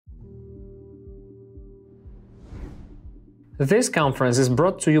This conference is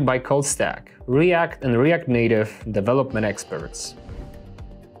brought to you by CodeStack, React and React Native development experts.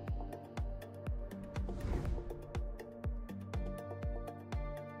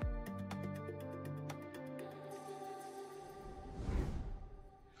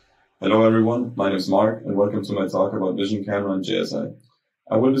 Hello everyone, my name is Mark and welcome to my talk about VisionCamera and JSI.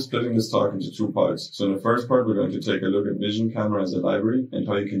 I will be splitting this talk into two parts. So in the first part, we're going to take a look at VisionCamera as a library and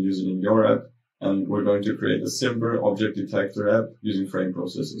how you can use it in your app. And we're going to create a simple object detector app using frame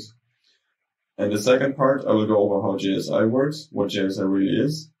processors. And the second part, I will go over how JSI works, what JSI really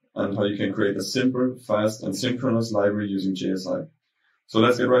is, and how you can create a simple, fast, and synchronous library using JSI. So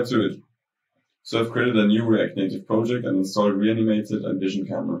let's get right to it. So I've created a new React Native project and installed Reanimated and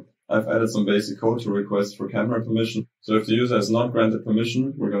VisionCamera. I've added some basic code to request for camera permission. So if the user has not granted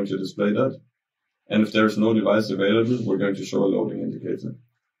permission, we're going to display that. And if there is no device available, we're going to show a loading indicator.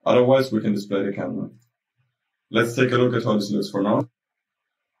 Otherwise, we can display the camera. Let's take a look at how this looks for now.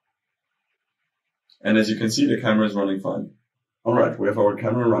 And as you can see, the camera is running fine. Alright, we have our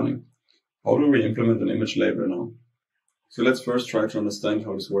camera running. How do we implement an image labeler now? So let's first try to understand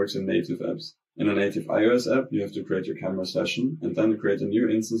how this works in native apps. In a native iOS app, you have to create your camera session and then create a new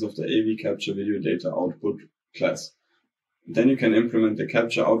instance of the AV capture video data output class. Then you can implement the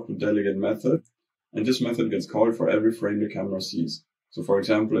capture output delegate method, and this method gets called for every frame the camera sees. So for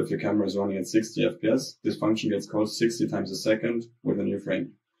example, if the camera is running at 60 FPS, this function gets called 60 times a second with a new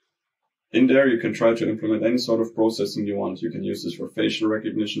frame. In there, you can try to implement any sort of processing you want. You can use this for facial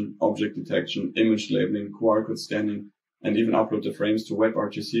recognition, object detection, image labeling, QR code scanning, and even upload the frames to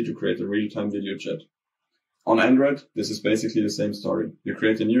WebRTC to create a real-time video chat. On Android, this is basically the same story. You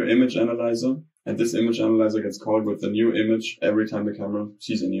create a new image analyzer, and this image analyzer gets called with the new image every time the camera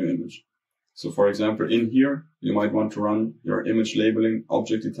sees a new image. So for example, in here, you might want to run your image labeling,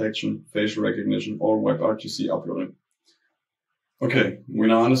 object detection, facial recognition, or WebRTC uploading. Okay, we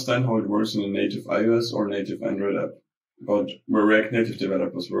now understand how it works in a native iOS or native Android app. But we're React Native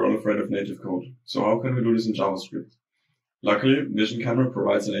developers, we're all afraid of native code. So how can we do this in JavaScript? Luckily, VisionCamera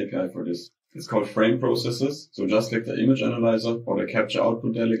provides an API for this. It's called Frame Processors, so just like the image analyzer or the capture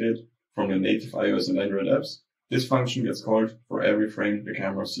output delegate from the native iOS and Android apps, this function gets called for every frame the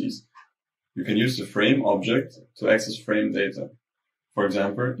camera sees. You can use the frame object to access frame data. For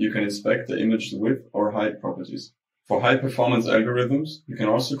example, you can inspect the image's width or height properties. For high-performance algorithms, you can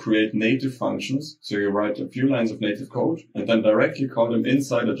also create native functions, so you write a few lines of native code and then directly call them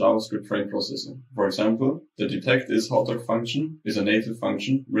inside a JavaScript frame processor. For example, the detectIsHotDog function is a native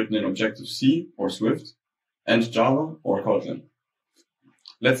function written in Objective-C or Swift and Java or Kotlin.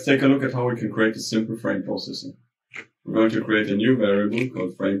 Let's take a look at how we can create a simple frame processor. We're going to create a new variable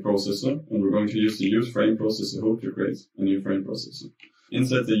called frame processor, and we're going to use the use frame processor hook to create a new frame processor.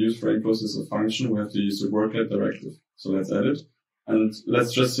 Inside the use frame processor function, we have to use the worklet directive. So let's add it. And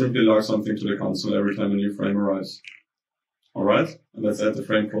let's just simply log something to the console every time a new frame arrives. Alright, and let's add the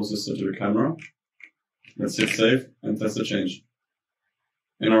frame processor to the camera. Let's hit save and test the change.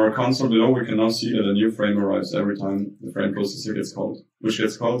 In our console below, we can now see that a new frame arrives every time the frame processor gets called, which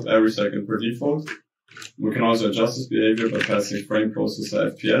gets called every second per default. We can also adjust this behavior by passing frame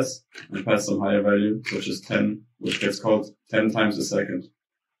processor FPS and pass some higher value, such as 10, which gets called 10 times a second.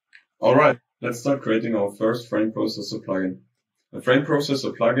 Alright, let's start creating our first frame processor plugin. A frame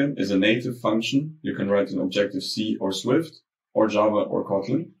processor plugin is a native function you can write in Objective-C or Swift, or Java or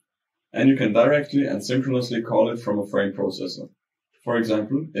Kotlin, and you can directly and synchronously call it from a frame processor. For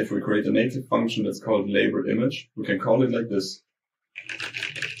example, if we create a native function that's called labelImage, we can call it like this.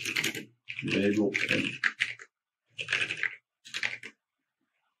 LabelImage.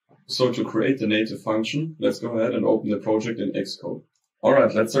 So to create the native function, let's go ahead and open the project in Xcode.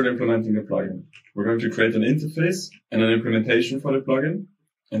 Alright, let's start implementing the plugin. We're going to create an interface and an implementation for the plugin,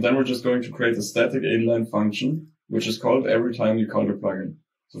 and then we're just going to create a static inline function, which is called every time you call the plugin.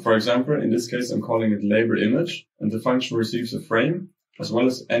 So for example, in this case, I'm calling it labelImage, and the function receives a frame, as well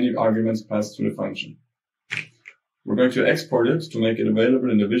as any arguments passed to the function. We're going to export it to make it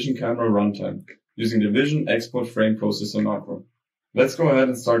available in the VisionCamera runtime, using the Vision Export Frame Processor macro. Let's go ahead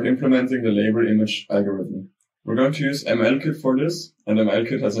and start implementing the labelImage algorithm. We're going to use MLKit for this, and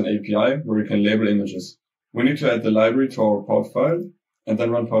MLKit has an API where we can label images. We need to add the library to our pod file, and then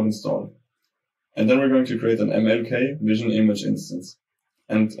run pod install. And then we're going to create an MLK Vision Image instance,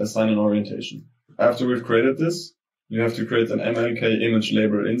 and assign an orientation. After we've created this, you have to create an MLK Image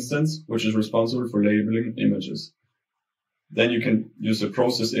Label instance, which is responsible for labeling images. Then you can use the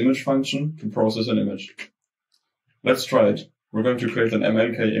processImage function to process an image. Let's try it. We're going to create an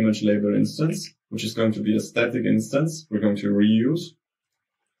MLK Image Label instance, which is going to be a static instance we're going to reuse.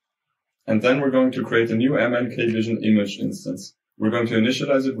 And then we're going to create a new MNK Vision image instance. We're going to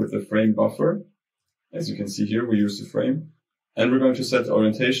initialize it with the frame buffer. As you can see here, we use the frame. And we're going to set the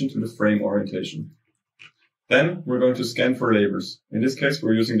orientation to the frame orientation. Then we're going to scan for labels. In this case,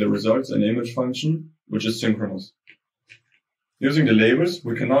 we're using the results and image function, which is synchronous. Using the labels,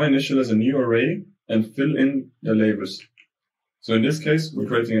 we can now initialize a new array and fill in the labels. So in this case, we're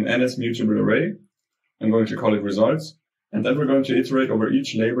creating an NS mutable array. I'm going to call it results. And then we're going to iterate over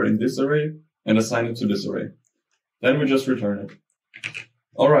each label in this array and assign it to this array. Then we just return it.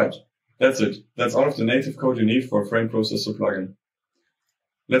 Alright, that's it. That's all of the native code you need for a frame processor plugin.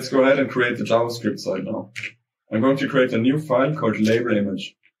 Let's go ahead and create the JavaScript side now. I'm going to create a new file called label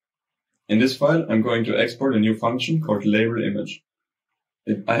image. In this file, I'm going to export a new function called label image.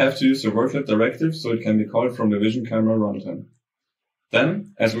 I have to use a worklet directive so it can be called from the VisionCamera runtime.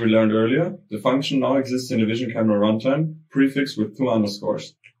 Then, as we learned earlier, the function now exists in the VisionCamera runtime, prefixed with 2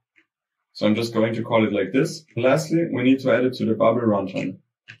 underscores. So I'm just going to call it like this. And lastly, we need to add it to the Bubble runtime.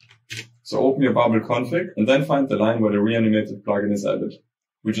 So open your Bubble config and then find the line where the Reanimated plugin is added.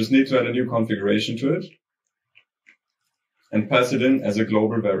 We just need to add a new configuration to it and pass it in as a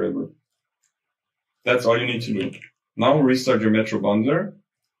global variable. That's all you need to do. Now restart your Metro bundler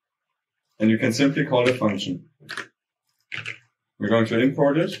and you can simply call a function. We're going to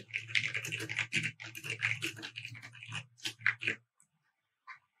import it.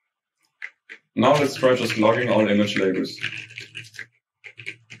 Now let's try just logging all image labels.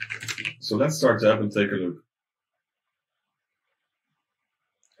 So let's start the app and take a look.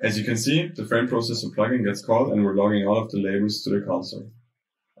 As you can see, the frame processor plugin gets called and we're logging all of the labels to the console.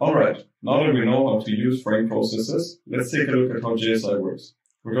 Alright, now that we know how to use frame processors, let's take a look at how JSI works.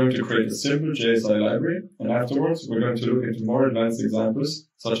 We're going to create a simple JSI library, and afterwards we're going to look into more advanced examples,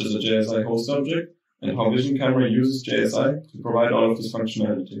 such as a JSI host object, and how VisionCamera uses JSI to provide all of this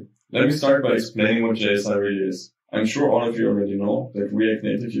functionality. Let me start by explaining what JSI really is. I'm sure all of you already know that React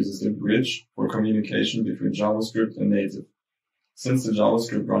Native uses the bridge for communication between JavaScript and native. Since the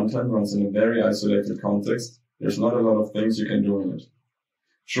JavaScript runtime runs in a very isolated context, there's not a lot of things you can do in it.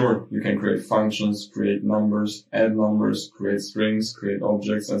 Sure, you can create functions, create numbers, add numbers, create strings, create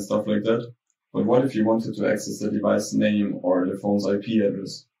objects and stuff like that. But what if you wanted to access the device name or the phone's IP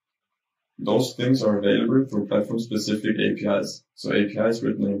address? Those things are available through platform-specific APIs, so APIs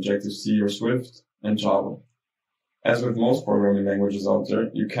written in Objective-C or Swift and Java. As with most programming languages out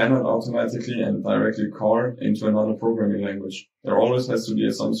there, you cannot automatically and directly call into another programming language. There always has to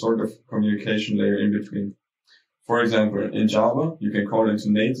be some sort of communication layer in between. For example, in Java, you can call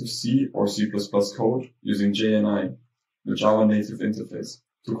into native C or C++ code using JNI, the Java native interface.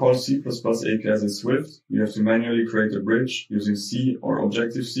 To call C++ APIs in Swift, you have to manually create a bridge using C or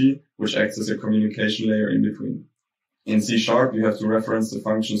Objective-C, which acts as a communication layer in between. In C#, you have to reference the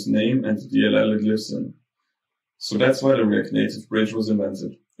function's name and the DLL it lives in. So that's why the React Native bridge was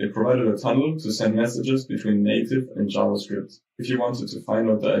invented. It provided a tunnel to send messages between native and JavaScript. If you wanted to find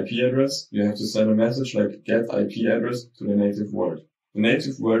out the IP address, you have to send a message like get IP address to the native world. The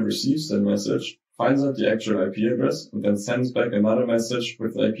native world receives that message, finds out the actual IP address, and then sends back another message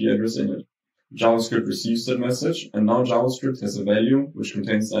with the IP address in it. JavaScript receives that message, and now JavaScript has a value which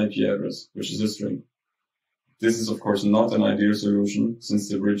contains the IP address, which is a string. This is of course not an ideal solution, since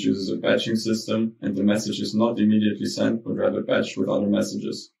the bridge uses a batching system, and the message is not immediately sent, but rather batched with other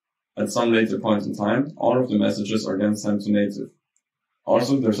messages. At some later point in time, all of the messages are then sent to native.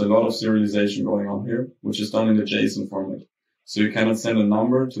 Also, there's a lot of serialization going on here, which is done in the JSON format. So you cannot send a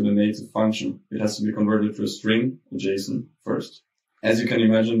number to the native function. It has to be converted to a string, a JSON, first. As you can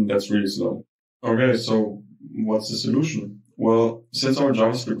imagine, that's really slow. Okay, so what's the solution? Well, since our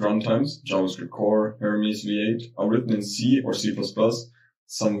JavaScript runtimes, JavaScript Core, Hermes, V8, are written in C or C++,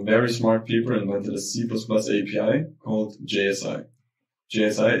 some very smart people invented a C++ API called JSI.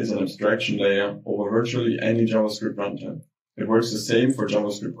 JSI is an abstraction layer over virtually any JavaScript runtime. It works the same for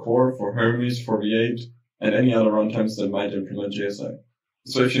JavaScript Core, for Hermes, for V8, and any other runtimes that might implement JSI.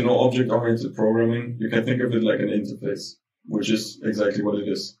 So if you know object-oriented programming, you can think of it like an interface, which is exactly what it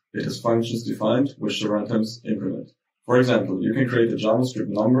is. It has functions defined, which the runtimes implement. For example, you can create a JavaScript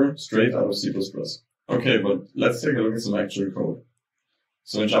number straight out of C++. Okay, but let's take a look at some actual code.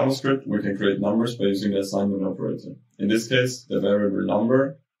 So in JavaScript, we can create numbers by using the assignment operator. In this case, the variable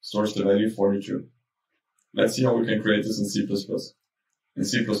number stores the value 42. Let's see how we can create this in C++. In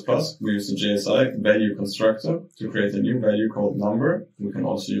C++, we use the JSI value constructor to create a new value called number, we can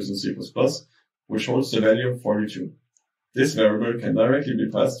also use in C++, which holds the value of 42. This variable can directly be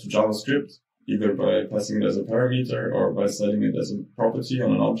passed to JavaScript, either by passing it as a parameter or by setting it as a property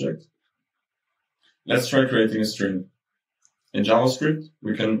on an object. Let's try creating a string. In JavaScript,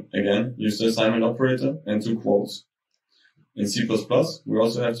 we can again use the assignment operator and two quotes. In C++, we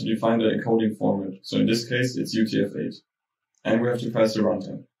also have to define the encoding format. So in this case, it's UTF-8. And we have to pass the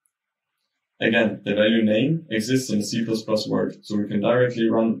runtime. Again, the value name exists in the C++ word, so we can directly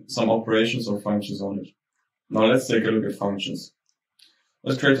run some operations or functions on it. Now let's take a look at functions.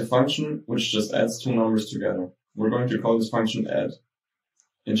 Let's create a function which just adds two numbers together. We're going to call this function add.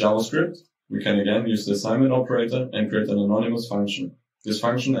 In JavaScript, we can again use the assignment operator and create an anonymous function. This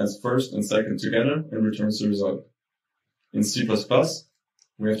function adds first and second together and returns the result. In C++,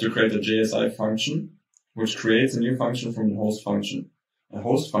 we have to create a JSI function, which creates a new function from the host function. A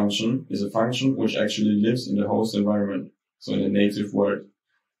host function is a function which actually lives in the host environment, so in the native world.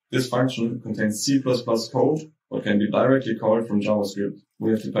 This function contains C++ code, but can be directly called from JavaScript.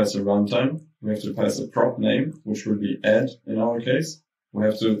 We have to pass a runtime, we have to pass a prop name, which will be add in our case. We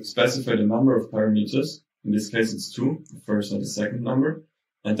have to specify the number of parameters. In this case, it's 2, the first and the second number.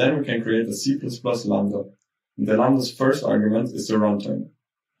 And then we can create a C++ lambda. The lambda's first argument is the runtime.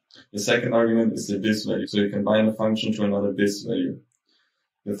 The second argument is the this value, so you can bind a function to another this value.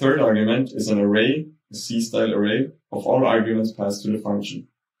 The third argument is an array, a C-style array, of all arguments passed to the function.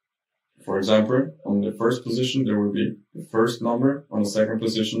 For example, on the first position, there will be the first number. On the second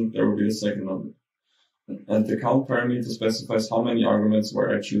position, there will be the second number. And the count parameter specifies how many arguments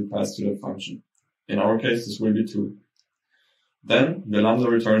were actually passed to the function. In our case, this will be 2. Then, the lambda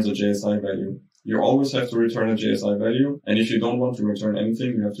returns a JSI value. You always have to return a JSI value, and if you don't want to return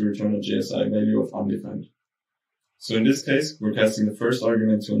anything, you have to return a JSI value of undefined. So in this case, we're casting the first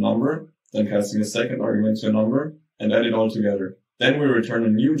argument to a number, then casting the second argument to a number, and add it all together. Then we return a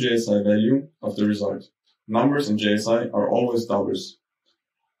new JSI value of the result. Numbers in JSI are always doubles.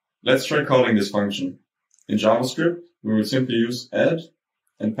 Let's try calling this function. In JavaScript, we will simply use add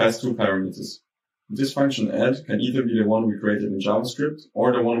and pass two parameters. This function add can either be the one we created in JavaScript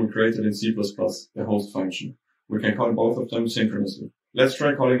or the one we created in C++, the host function. We can call both of them synchronously. Let's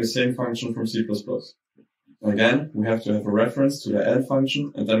try calling the same function from C++. Again, we have to have a reference to the add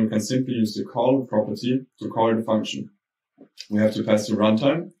function, and then we can simply use the call property to call the function. We have to pass the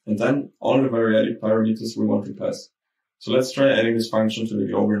runtime, and then all the variadic parameters we want to pass. So let's try adding this function to the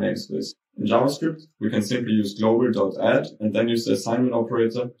global namespace. In JavaScript, we can simply use global.add and then use the assignment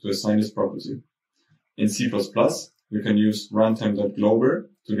operator to assign this property. In C++, we can use runtime.global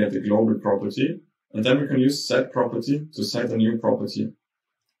to get the global property, and then we can use set property to set a new property.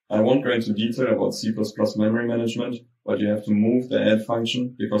 I won't go into detail about C++ memory management, but you have to move the add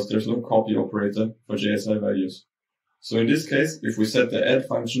function because there's no copy operator for JSI values. So in this case, if we set the add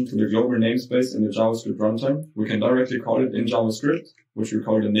function to the global namespace in the JavaScript runtime, we can directly call it in JavaScript, which we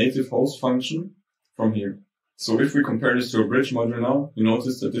call the native host function from here. So if we compare this to a bridge module now, you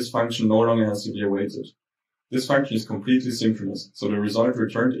notice that this function no longer has to be awaited. This function is completely synchronous, so the result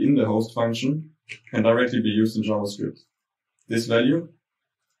returned in the host function can directly be used in JavaScript. This value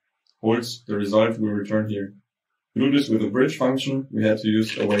holds the result we return here. To do this with a bridge function, we had to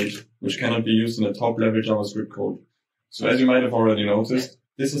use await, which cannot be used in a top-level JavaScript code. So as you might have already noticed,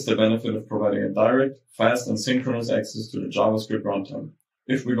 this is the benefit of providing a direct, fast, and synchronous access to the JavaScript runtime.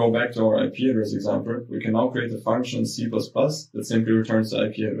 If we go back to our IP address example, we can now create a function in C++ that simply returns the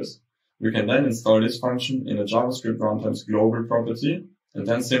IP address. We can then install this function in a JavaScript runtime's global property, and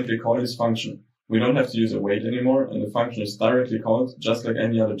then simply call this function. We don't have to use await anymore, and the function is directly called just like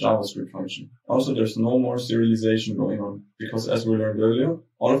any other JavaScript function. Also, there's no more serialization going on, because as we learned earlier,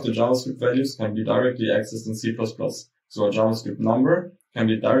 all of the JavaScript values can be directly accessed in C++. So a JavaScript number can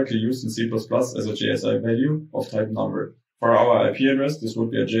be directly used in C++ as a JSI value of type number. For our IP address, this would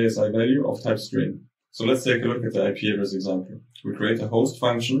be a JSI value of type string. So let's take a look at the IP address example. We create a host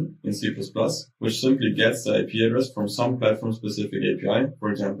function in C++, which simply gets the IP address from some platform-specific API,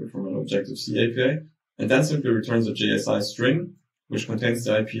 for example, from an Objective-C API, and then simply returns a JSI string, which contains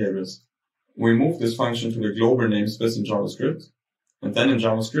the IP address. We move this function to the global namespace in JavaScript, and then in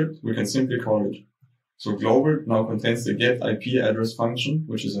JavaScript, we can simply call it. So global now contains the get IP address function,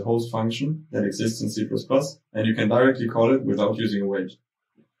 which is a host function that exists in C++, and you can directly call it without using await.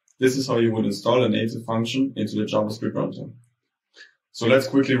 This is how you would install a native function into the JavaScript runtime. So let's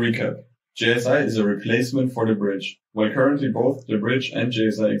quickly recap. JSI is a replacement for the bridge. While currently both the bridge and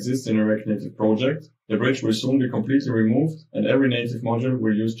JSI exist in a React Native project, the bridge will soon be completely removed and every native module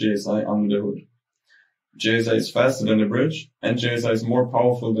will use JSI under the hood. JSI is faster than the bridge, and JSI is more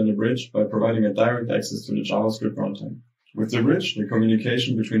powerful than the bridge by providing a direct access to the JavaScript runtime. With the bridge, the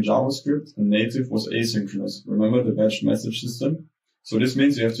communication between JavaScript and native was asynchronous. Remember the batch message system? So this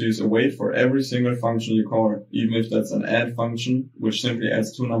means you have to use await for every single function you call, even if that's an add function, which simply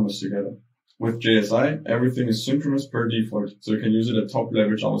adds two numbers together. With JSI, everything is synchronous per default, so you can use it at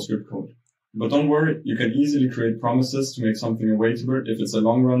top-level JavaScript code. But don't worry, you can easily create promises to make something awaitable if it's a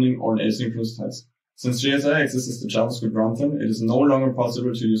long-running or an asynchronous task. Since JSI exists as the JavaScript runtime, it is no longer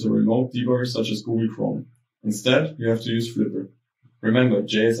possible to use a remote debugger such as Google Chrome. Instead, you have to use Flipper. Remember,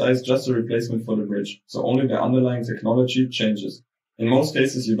 JSI is just a replacement for the bridge, so only the underlying technology changes. In most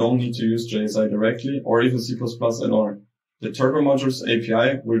cases, you don't need to use JSI directly or even C++ at all. The Turbo Modules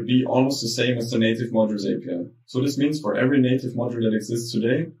API will be almost the same as the native modules API. So this means for every native module that exists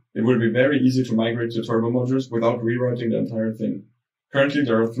today, it will be very easy to migrate to Turbo Modules without rewriting the entire thing. Currently,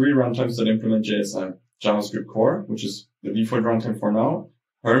 there are 3 runtimes that implement JSI. JavaScript Core, which is the default runtime for now,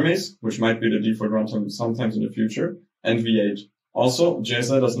 Hermes, which might be the default runtime sometimes in the future, and V8. Also,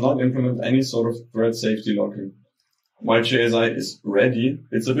 JSI does not implement any sort of thread safety locking. While JSI is ready,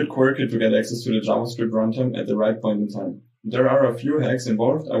 it's a bit quirky to get access to the JavaScript runtime at the right point in time. There are a few hacks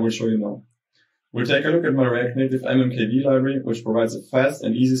involved I will show you now. We'll take a look at my React Native MMKV library, which provides a fast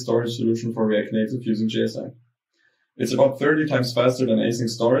and easy storage solution for React Native using JSI. It's about 30 times faster than async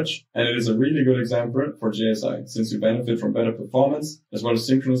storage, and it is a really good example for JSI, since you benefit from better performance, as well as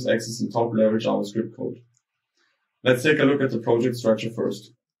synchronous access in top-level JavaScript code. Let's take a look at the project structure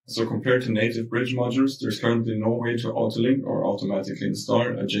first. So compared to native bridge modules, there's currently no way to autolink or automatically install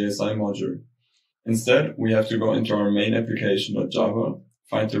a JSI module. Instead, we have to go into our main application.java,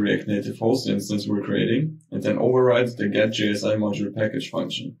 find the React Native host instance we're creating, and then override the getJSI module package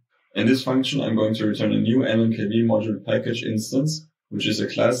function. In this function, I'm going to return a new MMKV module package instance, which is a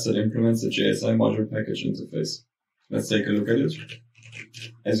class that implements the JSI module package interface. Let's take a look at it.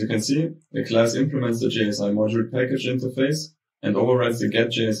 As you can see, the class implements the JSI module package interface and overrides the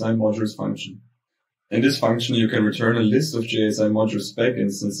getJSI modules function. In this function, you can return a list of JSI module spec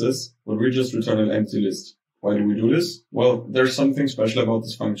instances, but we just return an empty list. Why do we do this? Well, there's something special about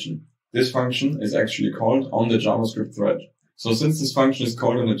this function. This function is actually called on the JavaScript thread. So since this function is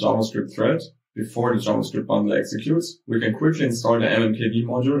called on the JavaScript thread, before the JavaScript bundle executes, we can quickly install the MMKV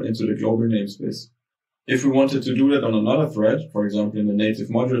module into the global namespace. If we wanted to do that on another thread, for example in the native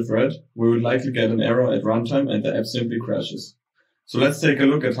module thread, we would likely get an error at runtime and the app simply crashes. So let's take a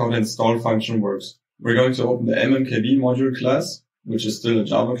look at how the install function works. We're going to open the MMKV module class, which is still a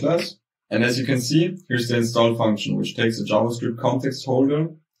Java class. And as you can see, here's the install function, which takes a JavaScript context holder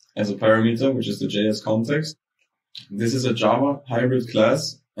as a parameter, which is the JS context. This is a Java hybrid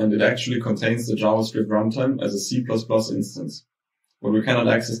class, and it actually contains the JavaScript runtime as a C++ instance. But we cannot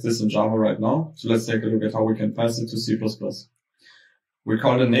access this in Java right now, so let's take a look at how we can pass it to C++. We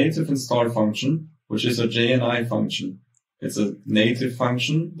call the native install function, which is a JNI function. It's a native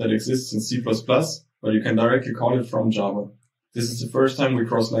function that exists in C++, but you can directly call it from Java. This is the first time we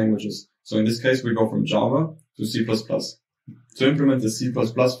cross languages, so in this case we go from Java to C++. To implement the C++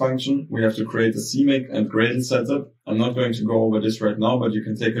 function, we have to create a CMake and Gradle setup. I'm not going to go over this right now, but you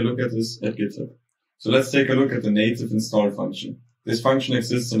can take a look at this at GitHub. So let's take a look at the native install function. This function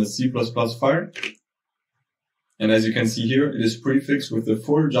exists in a C++ file. And as you can see here, it is prefixed with the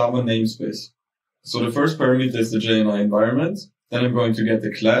full Java namespace. So the first parameter is the JNI environment. Then I'm going to get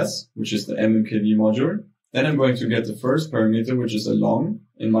the class, which is the MMKV module. Then I'm going to get the first parameter, which is a long.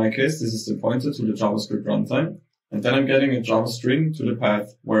 In my case, this is the pointer to the JavaScript runtime. And then I'm getting a Java string to the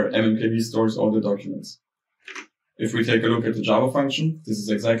path where MMKV stores all the documents. If we take a look at the Java function, this is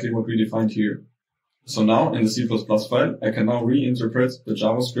exactly what we defined here. So now in the C++ file, I can now reinterpret the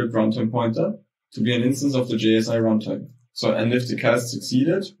JavaScript runtime pointer to be an instance of the JSI runtime. So, and if the cast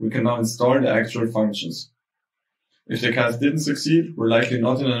succeeded, we can now install the actual functions. If the cast didn't succeed, we're likely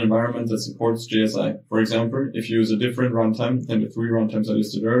not in an environment that supports JSI. For example, if you use a different runtime than the 3 runtimes I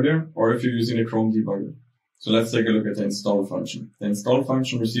listed earlier, or if you're using a Chrome debugger. So let's take a look at the install function. The install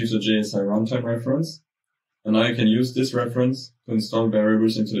function receives a JSI runtime reference, and now you can use this reference to install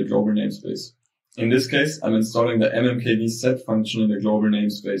variables into the global namespace. In this case, I'm installing the MMKV set function in the global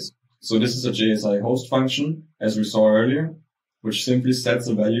namespace. So this is a JSI host function, as we saw earlier, which simply sets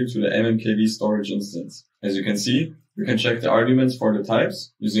a value to the MMKV storage instance. As you can see, we can check the arguments for the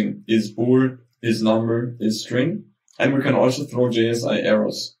types using isBool, isNumber, isString, and we can also throw JSI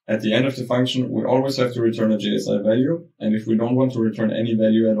errors. At the end of the function, we always have to return a JSI value, and if we don't want to return any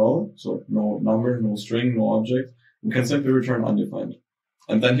value at all, so no number, no string, no object, we can simply return undefined.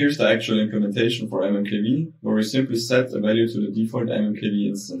 And then here's the actual implementation for MMKV, where we simply set a value to the default MMKV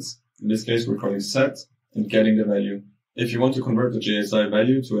instance. In this case, we're calling set and getting the value. If you want to convert the JSI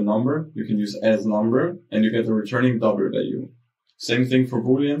value to a number, you can use asNumber and you get a returning double value. Same thing for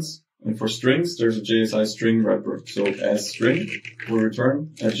booleans. And for strings, there's a JSI string wrapper. So asString will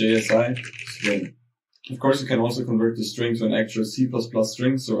return a JSI string. Of course, you can also convert the string to an actual C++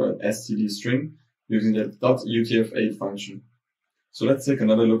 string, so an std string, using the .utf8 function. So let's take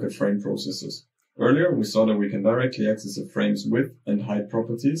another look at frame processors. Earlier, we saw that we can directly access a frame's width and height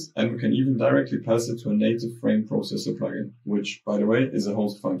properties, and we can even directly pass it to a native frame processor plugin, which, by the way, is a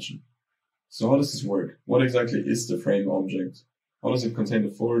host function. So how does this work? What exactly is the frame object? How does it contain the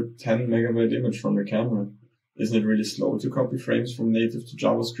full 10 megabyte image from the camera? Isn't it really slow to copy frames from native to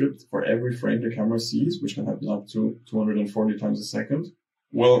JavaScript for every frame the camera sees, which can happen up to 240 times a second?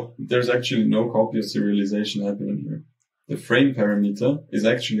 Well, there's actually no copy or serialization happening here. The frame parameter is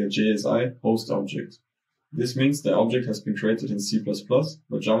actually a JSI host object. This means the object has been created in C++,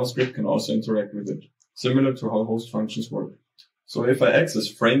 but JavaScript can also interact with it, similar to how host functions work. So if I access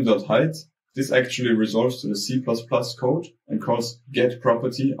frame.height, this actually resolves to the C++ code and calls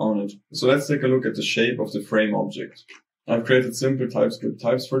getProperty on it. So let's take a look at the shape of the frame object. I've created simple TypeScript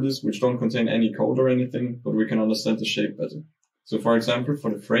types for this, which don't contain any code or anything, but we can understand the shape better. So for example,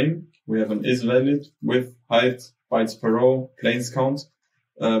 for the frame, we have an isValid, width, height, bytes per row, planes count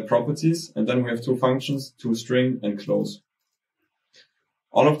properties, and then we have two functions, toString and close.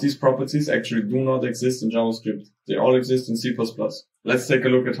 All of these properties actually do not exist in JavaScript. They all exist in C++. Let's take a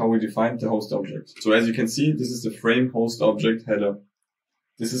look at how we defined the host object. So as you can see, this is the frame host object header.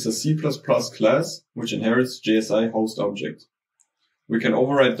 This is a C++ class which inherits JSI host object. We can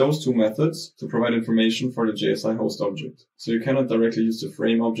override those two methods to provide information for the JSI host object. So you cannot directly use the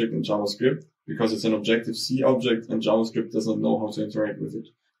frame object in JavaScript because it's an Objective-C object and JavaScript does not know how to interact with it.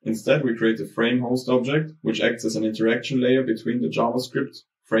 Instead, we create a frame host object, which acts as an interaction layer between the JavaScript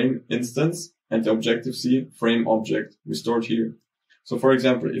frame instance and the Objective-C frame object we stored here. So for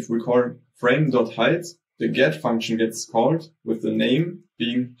example, if we call frame.height, the get function gets called with the name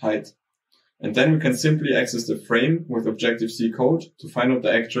being height. And then we can simply access the frame with Objective-C code to find out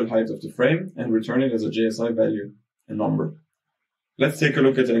the actual height of the frame and return it as a JSI value, a number. Let's take a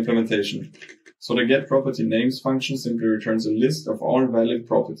look at the implementation. So the getPropertyNames function simply returns a list of all valid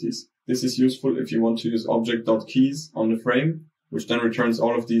properties. This is useful if you want to use object.keys on the frame, which then returns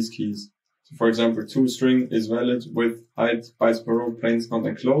all of these keys. So for example, toString, isValid, width, height, bytes per row, planes count,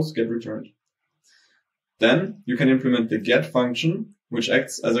 and close get returned. Then you can implement the get function, which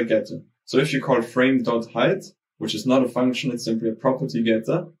acts as a getter. So if you call frame.height, which is not a function, it's simply a property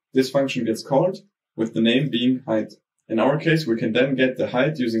getter, this function gets called with the name being height. In our case, we can then get the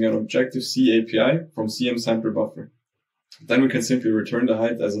height using an Objective-C API from CMSampleBuffer. Then we can simply return the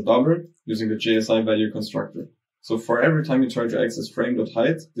height as a double using the JSI value constructor. So for every time you try to access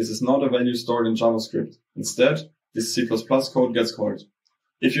frame.height, this is not a value stored in JavaScript. Instead, this C++ code gets called.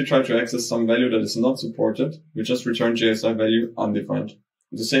 If you try to access some value that is not supported, we just return JSI value undefined.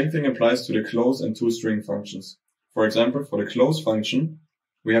 The same thing applies to the close and toString functions. For example, for the close function,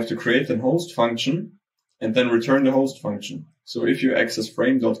 we have to create a host function and then return the host function. So if you access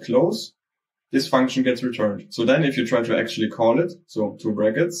frame.close, this function gets returned. So then if you try to actually call it, so two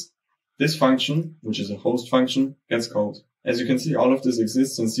brackets, this function, which is a host function, gets called. As you can see, all of this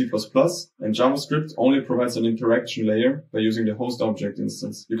exists in C++, and JavaScript only provides an interaction layer by using the host object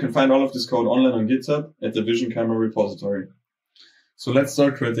instance. You can find all of this code online on GitHub at the VisionCamera repository. So let's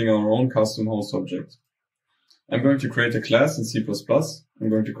start creating our own custom host object. I'm going to create a class in C++. I'm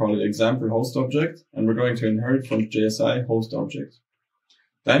going to call it example host object, and we're going to inherit from JSI host object.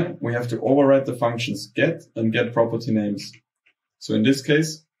 Then we have to override the functions get and getPropertyNames. So in this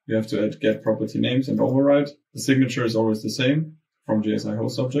case, you have to add getPropertyNames and override. The signature is always the same from JSI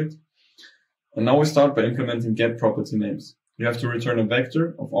host object. And now we start by implementing getPropertyNames. You have to return a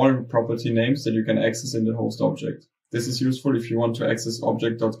vector of all property names that you can access in the host object. This is useful if you want to access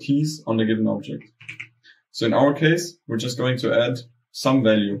object.keys on the given object. So in our case, we're just going to add some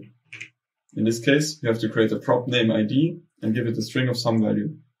value. In this case, you have to create a prop name ID and give it a string of some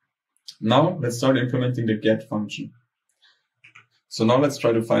value. Now let's start implementing the get function. So now let's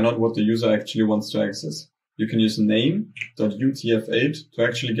try to find out what the user actually wants to access. You can use name.utf8 to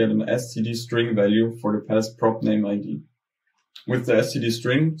actually get an std string value for the past prop name ID. With the std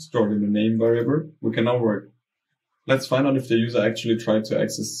string stored in the name variable, we can now work. Let's find out if the user actually tried to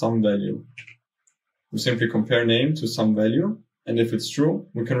access some value. We simply compare name to some value, and if it's true,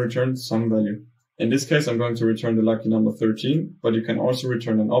 we can return some value. In this case, I'm going to return the lucky number 13, but you can also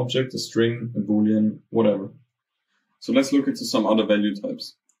return an object, a string, a boolean, whatever. So let's look into some other value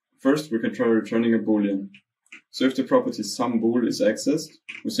types. First, we can try returning a boolean. So if the property SomeBool is accessed,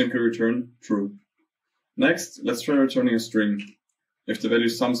 we simply return true. Next, let's try returning a string. If the value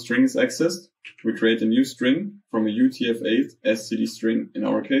SomeString is accessed, we create a new string from a UTF-8 std string, in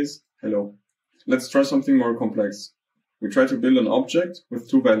our case, hello. Let's try something more complex. we try to build an object with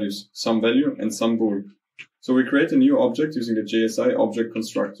two values, some value and some bool. So we create a new object using the JSI object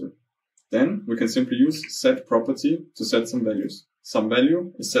constructor. Then we can simply use set property to set some values. Some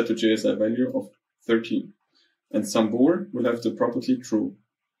value is set to JSI value of 13. And some bool will have the property true.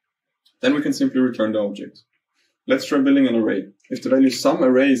 Then we can simply return the object. Let's try building an array. If the value some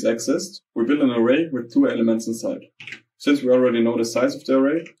array is accessed, we build an array with two elements inside. Since we already know the size of the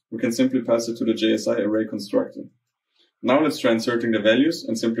array, we can simply pass it to the JSI array constructor. Now let's try inserting the values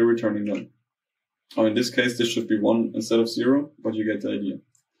and simply returning them. Now in this case, this should be 1 instead of 0, but you get the idea.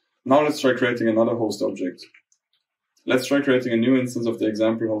 Now let's try creating another host object. Let's try creating a new instance of the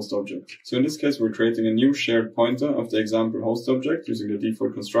example host object. So in this case, we're creating a new shared pointer of the example host object using the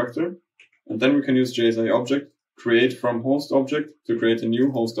default constructor. And then we can use JSI object create from host object to create a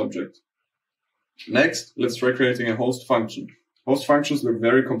new host object. Next, let's try creating a host function. Host functions look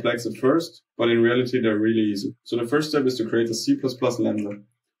very complex at first, but in reality, they're really easy. So the first step is to create a C++ lambda.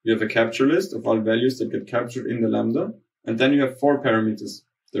 You have a capture list of all values that get captured in the lambda. And then you have 4 parameters.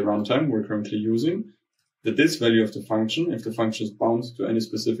 The runtime we're currently using, the this value of the function, if the function is bound to any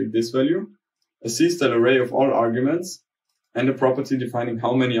specific this value, a C-style array of all arguments, and a property defining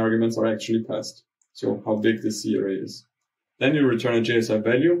how many arguments are actually passed. So how big this C array is. Then you return a JSI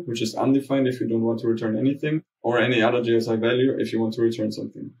value, which is undefined if you don't want to return anything, or any other JSI value if you want to return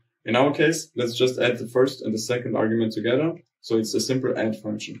something. In our case, let's just add the first and the second argument together. So it's a simple add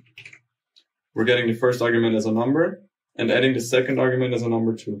function. We're getting the first argument as a number and adding the second argument as a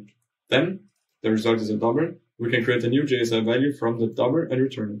number too. Then the result is a double. We can create a new JSI value from the double and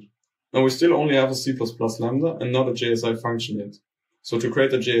return it. Now we still only have a C++ lambda and not a JSI function yet. So to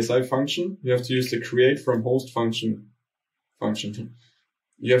create a JSI function, you have to use the create from host function.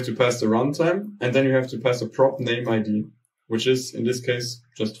 You have to pass the runtime, and then you have to pass a prop name ID, which is, in this case,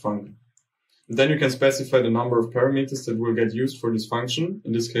 just func. And then you can specify the number of parameters that will get used for this function.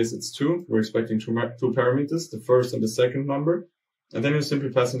 In this case, it's 2. We're expecting two parameters, the first and the second number. And then you simply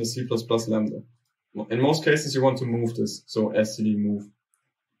pass in the C++ lambda. In most cases, you want to move this, so std move.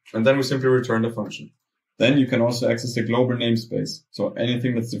 And then we simply return the function. Then you can also access the global namespace. So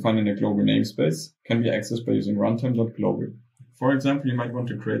anything that's defined in the global namespace can be accessed by using runtime.global. For example, you might want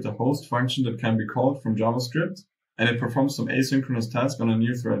to create a host function that can be called from JavaScript, and it performs some asynchronous task on a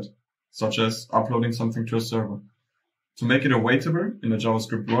new thread, such as uploading something to a server. To make it awaitable in the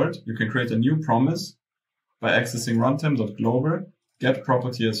JavaScript world, you can create a new promise by accessing runtime.global, get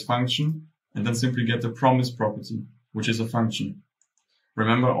property as function, and then simply get the promise property, which is a function.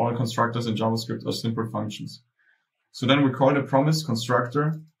 Remember, all constructors in JavaScript are simple functions. So then we call the promise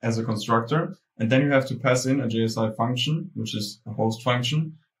constructor as a constructor, and then you have to pass in a JSI function, which is a host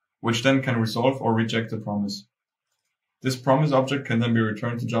function, which then can resolve or reject the promise. This promise object can then be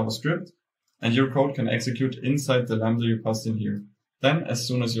returned to JavaScript, and your code can execute inside the lambda you passed in here. Then, as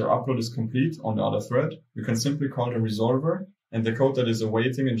soon as your upload is complete on the other thread, you can simply call the resolver, and the code that is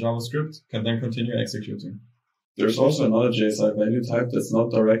awaiting in JavaScript can then continue executing. There's also another JSI value type that's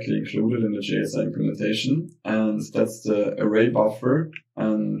not directly included in the JSI implementation, and that's the array buffer,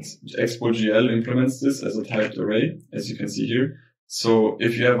 and ExploitGL implements this as a typed array, as you can see here. So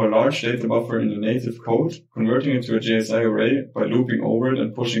if you have a large data buffer in the native code, converting it to a JSI array by looping over it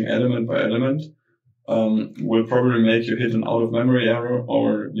and pushing element by element will probably make you hit an out-of-memory error,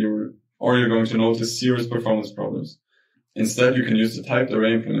 or you're going to notice serious performance problems. Instead, you can use the typed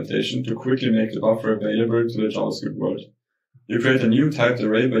array implementation to quickly make the buffer available to the JavaScript world. You create a new typed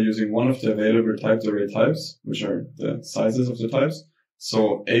array by using one of the available typed array types, which are the sizes of the types.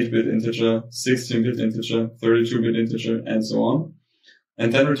 So 8-bit integer, 16-bit integer, 32-bit integer, and so on.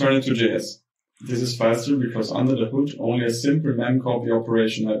 And then return it to JS. This is faster because under the hood, only a simple memcopy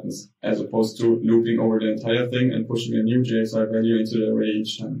operation happens, as opposed to looping over the entire thing and pushing a new JSI value into the array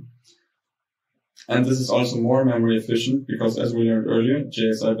each time. And this is also more memory efficient because, as we learned earlier,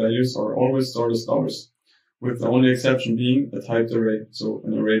 JSI values are always stored as doubles, with the only exception being a typed array, so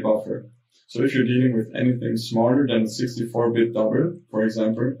an array buffer. So if you're dealing with anything smaller than a 64-bit double, for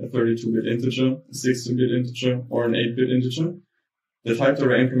example, a 32-bit integer, a 16-bit integer, or an 8-bit integer, the typed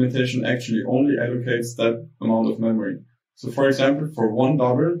array implementation actually only allocates that amount of memory. So for example, for one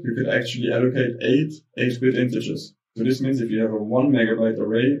double, you could actually allocate 8 8-bit integers. So this means if you have a 1 megabyte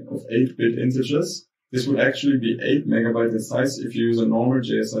array of 8-bit integers, this would actually be 8 megabytes in size if you use a normal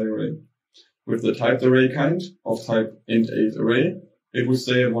JSI array. With the typed array kind of type int8 array, it would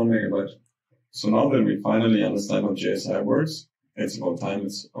stay at 1 megabyte. So now that we finally understand how JSI works, it's about time,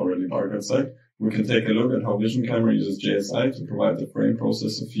 it's already dark outside, we can take a look at how VisionCamera uses JSI to provide the frame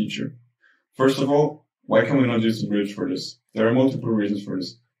processor feature. First of all, why can we not use the bridge for this? There are multiple reasons for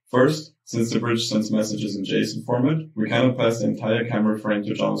this. First, since the bridge sends messages in JSON format, we cannot pass the entire camera frame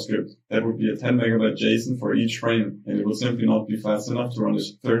to JavaScript. That would be a 10 megabyte JSON for each frame, and it will simply not be fast enough to run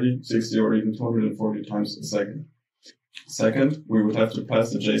this 30, 60, or even 240 times a second. Second, we would have to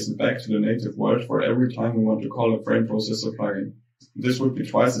pass the JSON back to the native world for every time we want to call a frame processor plugin. This would be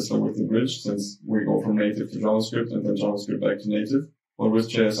twice as slow with the bridge, since we go from native to JavaScript and then JavaScript back to native. But with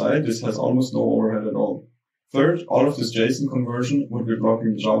JSI, this has almost no overhead at all. Third, all of this JSON conversion would be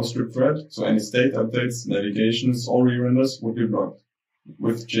blocking the JavaScript thread, so any state updates, navigations, or re-renders would be blocked.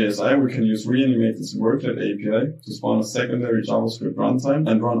 With JSI, we can use Reanimated Worklet API to spawn a secondary JavaScript runtime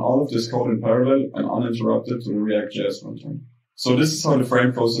and run all of this code in parallel and uninterrupted to the React.js runtime. So this is how the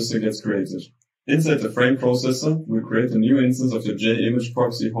frame processor gets created. Inside the frame processor, we create a new instance of the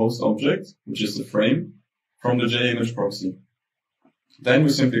JImageProxy host object, which is the frame, from the JImageProxy. Then we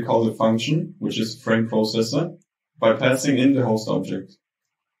simply call the function, which is the frame processor, by passing in the host object.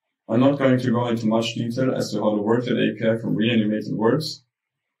 I'm not going to go into much detail as to how the Worklet API from Reanimated works.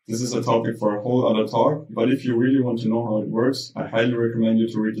 This is a topic for a whole other talk, but if you really want to know how it works, I highly recommend you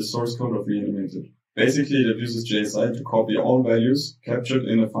to read the source code of Reanimated. Basically, it uses JSI to copy all values captured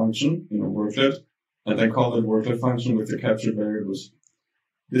in a function, in a worklet, and then call that worklet function with the captured variables.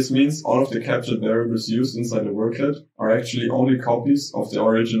 This means all of the captured variables used inside the worklet are actually only copies of the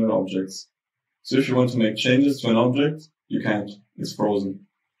original objects. So if you want to make changes to an object, you can't. It's frozen.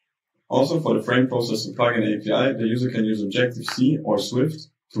 Also, for the frame processor plugin API, the user can use Objective-C or Swift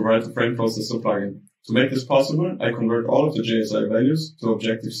to write the frame processor plugin. To make this possible, I convert all of the JSI values to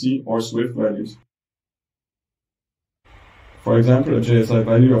Objective-C or Swift values. For example, a JSI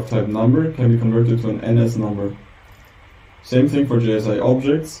value of type number can be converted to an NS number. Same thing for JSI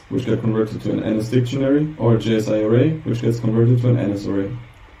objects, which get converted to an NS dictionary, or a JSI array, which gets converted to an NS array.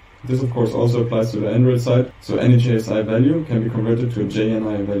 This of course also applies to the Android side, so any JSI value can be converted to a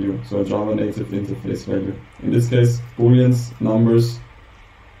JNI value, so a Java native interface value. In this case, booleans, numbers,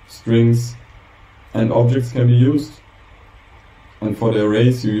 strings, and objects can be used. And for the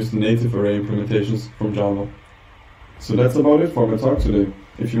arrays, you use the native array implementations from Java. So that's about it for my talk today.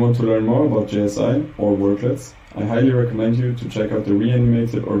 If you want to learn more about JSI or worklets, I highly recommend you to check out the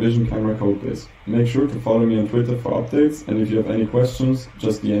Reanimated or VisionCamera codebase. Make sure to follow me on Twitter for updates, and if you have any questions,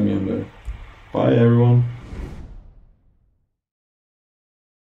 just DM me on there. Bye everyone!